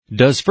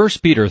Does 1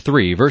 Peter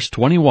 3 verse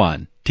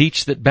 21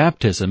 teach that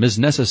baptism is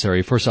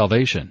necessary for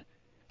salvation?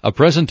 A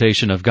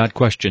presentation of Got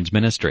Questions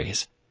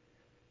Ministries.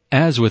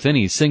 As with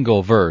any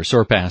single verse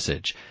or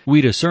passage,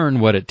 we discern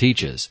what it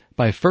teaches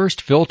by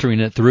first filtering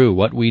it through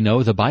what we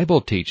know the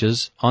Bible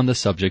teaches on the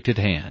subject at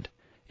hand.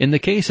 In the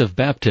case of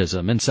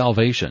baptism and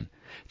salvation,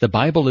 the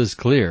Bible is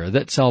clear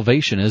that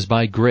salvation is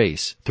by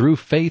grace through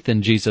faith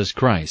in Jesus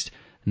Christ,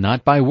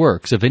 not by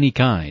works of any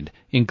kind,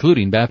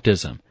 including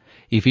baptism.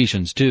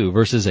 Ephesians 2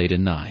 verses 8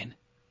 and 9.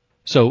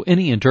 So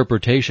any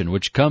interpretation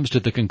which comes to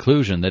the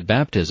conclusion that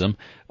baptism,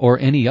 or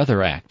any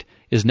other act,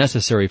 is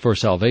necessary for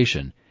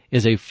salvation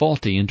is a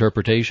faulty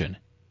interpretation.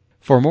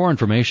 For more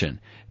information,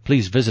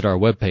 please visit our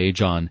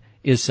webpage on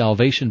Is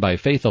Salvation by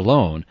Faith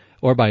Alone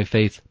or by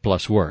Faith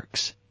plus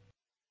Works?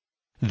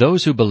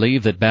 Those who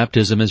believe that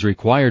baptism is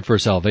required for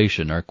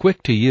salvation are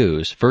quick to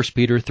use 1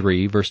 Peter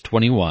 3 verse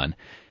 21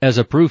 as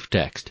a proof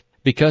text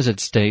because it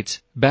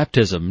states,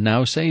 "Baptism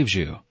now saves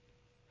you."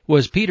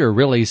 Was Peter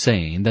really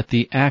saying that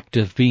the act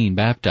of being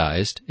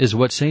baptized is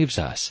what saves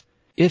us?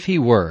 If he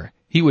were,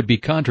 he would be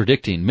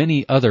contradicting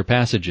many other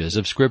passages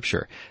of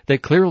Scripture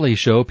that clearly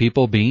show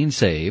people being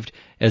saved,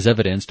 as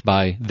evidenced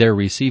by their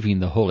receiving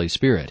the Holy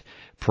Spirit,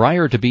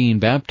 prior to being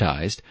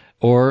baptized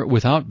or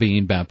without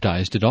being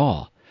baptized at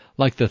all,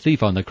 like the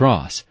thief on the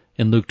cross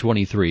in Luke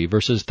 23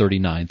 verses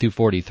 39 through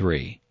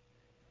 43.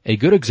 A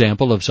good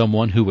example of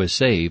someone who was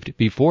saved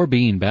before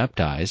being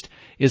baptized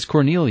is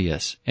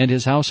Cornelius and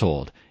his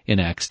household in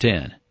Acts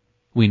 10.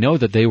 We know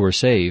that they were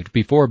saved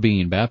before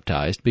being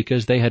baptized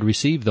because they had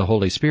received the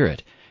Holy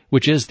Spirit,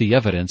 which is the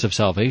evidence of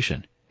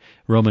salvation.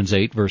 Romans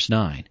 8 verse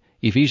 9,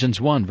 Ephesians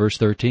 1 verse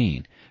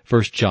 13,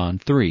 1 John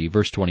 3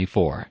 verse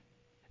 24.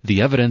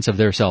 The evidence of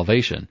their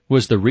salvation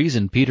was the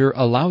reason Peter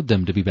allowed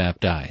them to be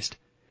baptized.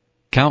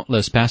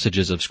 Countless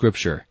passages of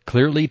Scripture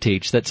clearly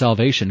teach that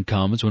salvation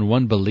comes when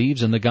one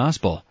believes in the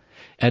gospel,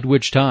 at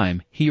which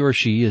time he or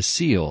she is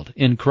sealed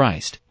in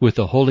Christ with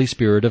the Holy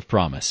Spirit of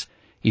promise.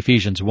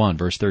 Ephesians 1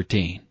 verse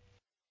 13.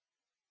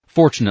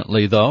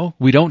 Fortunately, though,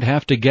 we don't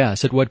have to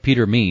guess at what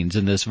Peter means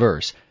in this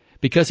verse,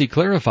 because he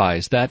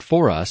clarifies that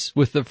for us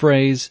with the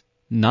phrase,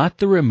 "not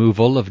the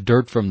removal of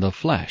dirt from the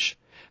flesh,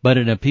 but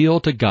an appeal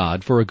to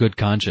God for a good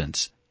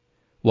conscience."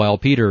 While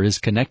Peter is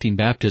connecting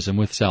baptism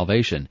with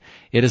salvation,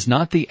 it is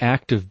not the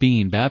act of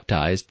being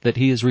baptized that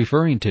he is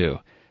referring to,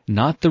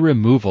 not the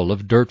removal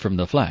of dirt from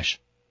the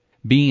flesh.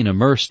 Being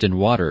immersed in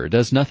water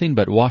does nothing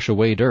but wash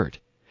away dirt.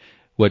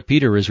 What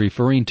Peter is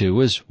referring to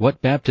is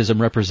what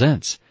baptism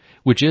represents,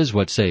 which is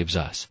what saves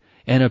us,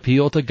 an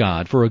appeal to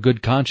God for a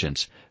good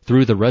conscience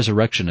through the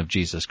resurrection of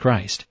Jesus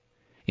Christ.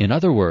 In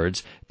other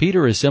words,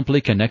 Peter is simply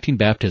connecting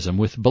baptism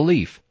with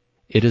belief.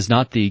 It is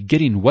not the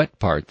getting wet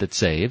part that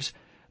saves,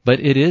 but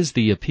it is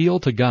the appeal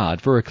to God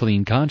for a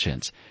clean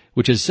conscience,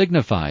 which is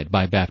signified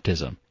by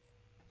baptism.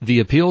 The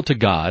appeal to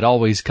God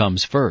always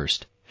comes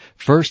first.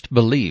 First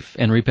belief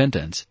and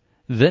repentance.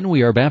 Then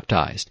we are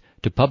baptized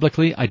to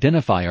publicly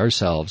identify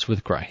ourselves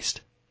with Christ.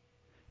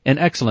 An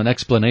excellent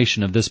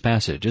explanation of this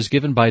passage is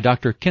given by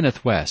Dr.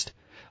 Kenneth West,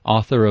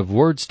 author of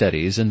Word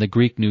Studies in the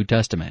Greek New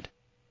Testament.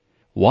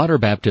 Water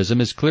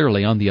baptism is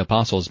clearly on the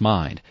apostle's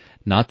mind,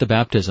 not the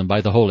baptism by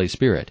the Holy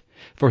Spirit,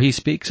 for he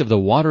speaks of the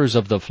waters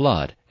of the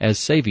flood as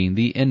saving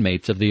the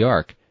inmates of the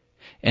ark,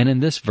 and in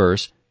this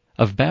verse,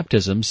 of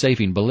baptism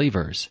saving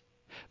believers.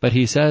 But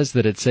he says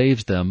that it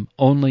saves them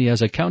only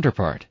as a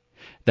counterpart.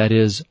 That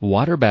is,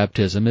 water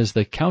baptism is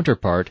the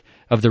counterpart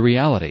of the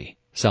reality,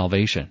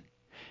 salvation.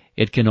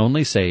 It can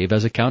only save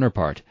as a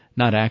counterpart,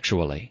 not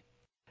actually.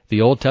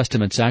 The Old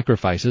Testament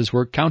sacrifices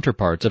were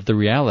counterparts of the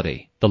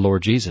reality, the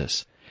Lord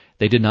Jesus.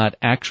 They did not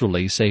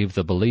actually save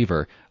the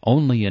believer,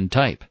 only in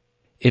type.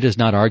 It is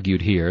not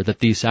argued here that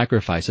these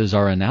sacrifices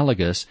are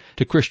analogous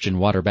to Christian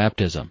water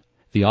baptism.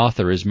 The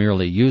author is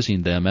merely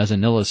using them as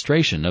an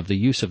illustration of the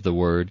use of the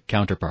word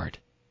counterpart.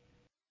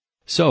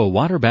 So,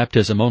 water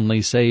baptism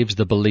only saves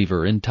the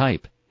believer in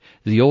type.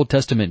 The Old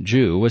Testament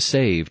Jew was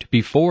saved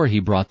before he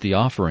brought the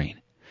offering.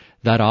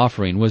 That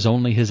offering was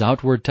only his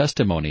outward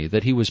testimony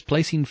that he was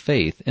placing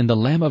faith in the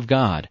Lamb of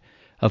God,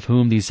 of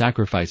whom these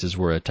sacrifices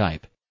were a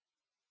type.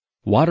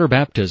 Water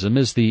baptism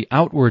is the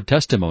outward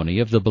testimony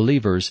of the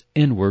believer's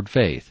inward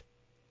faith.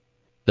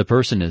 The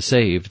person is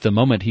saved the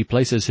moment he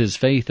places his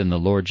faith in the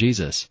Lord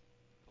Jesus.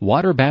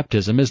 Water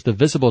baptism is the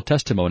visible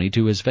testimony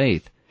to his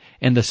faith,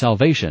 and the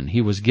salvation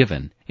he was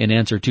given in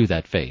answer to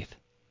that faith.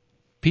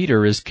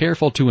 Peter is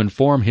careful to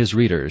inform his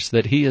readers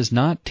that he is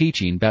not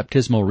teaching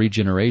baptismal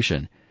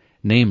regeneration,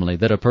 namely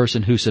that a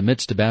person who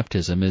submits to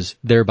baptism is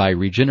thereby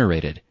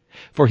regenerated,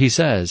 for he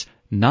says,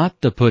 "not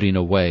the putting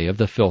away of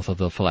the filth of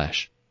the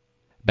flesh."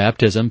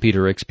 Baptism,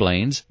 Peter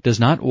explains, does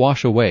not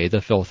wash away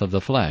the filth of the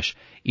flesh,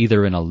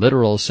 either in a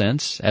literal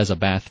sense, as a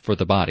bath for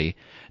the body,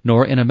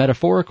 nor in a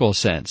metaphorical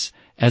sense,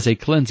 as a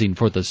cleansing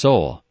for the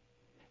soul.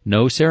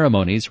 No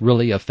ceremonies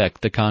really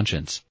affect the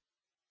conscience.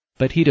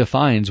 But he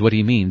defines what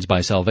he means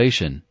by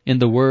salvation in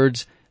the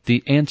words,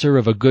 "the answer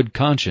of a good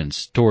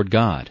conscience toward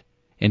God,"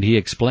 and he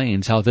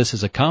explains how this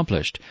is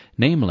accomplished,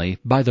 namely,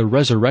 by the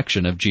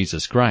resurrection of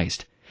Jesus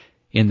Christ.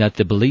 in that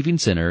the believing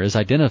sinner is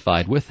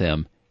identified with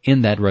him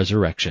in that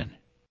resurrection.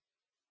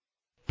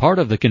 Part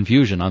of the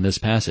confusion on this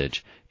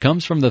passage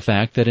comes from the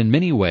fact that in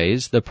many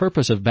ways the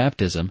purpose of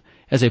baptism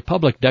as a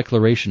public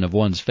declaration of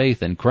one's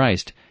faith in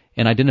Christ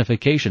and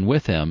identification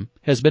with Him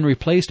has been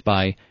replaced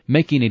by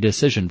making a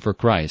decision for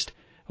Christ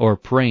or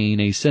praying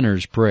a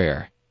sinner's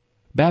prayer.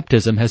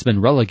 Baptism has been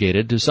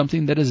relegated to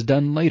something that is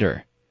done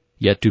later.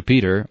 Yet to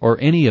Peter or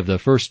any of the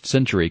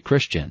first-century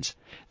Christians,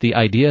 the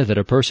idea that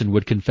a person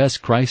would confess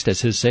Christ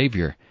as his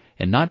Savior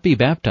and not be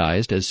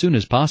baptized as soon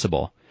as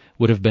possible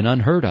would have been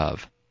unheard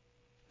of.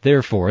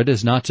 Therefore, it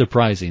is not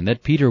surprising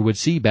that Peter would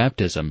see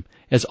baptism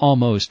as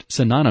almost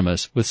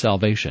synonymous with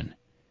salvation.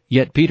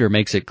 Yet Peter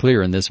makes it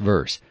clear in this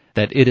verse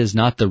that it is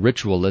not the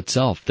ritual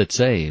itself that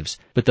saves,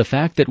 but the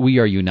fact that we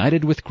are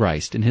united with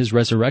Christ in His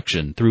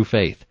resurrection through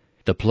faith,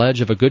 the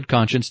pledge of a good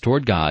conscience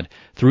toward God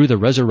through the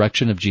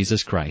resurrection of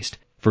Jesus Christ.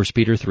 1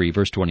 Peter 3,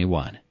 verse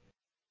 21.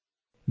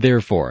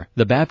 Therefore,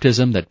 the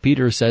baptism that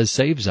Peter says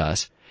saves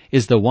us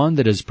is the one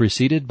that is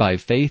preceded by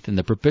faith in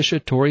the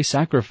propitiatory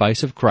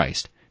sacrifice of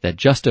Christ that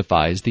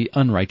justifies the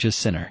unrighteous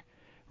sinner.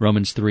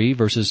 Romans 3,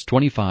 verses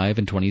 25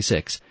 and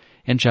 26,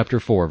 and chapter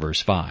 4,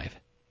 verse 5.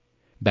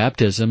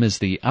 Baptism is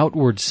the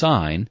outward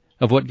sign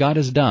of what God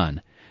has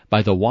done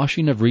by the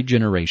washing of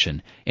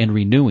regeneration and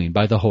renewing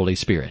by the Holy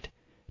Spirit.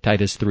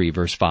 Titus 3,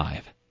 verse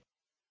 5.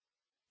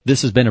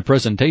 This has been a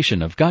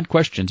presentation of God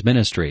Questions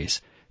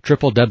Ministries,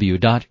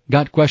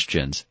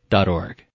 www.godquestions.org.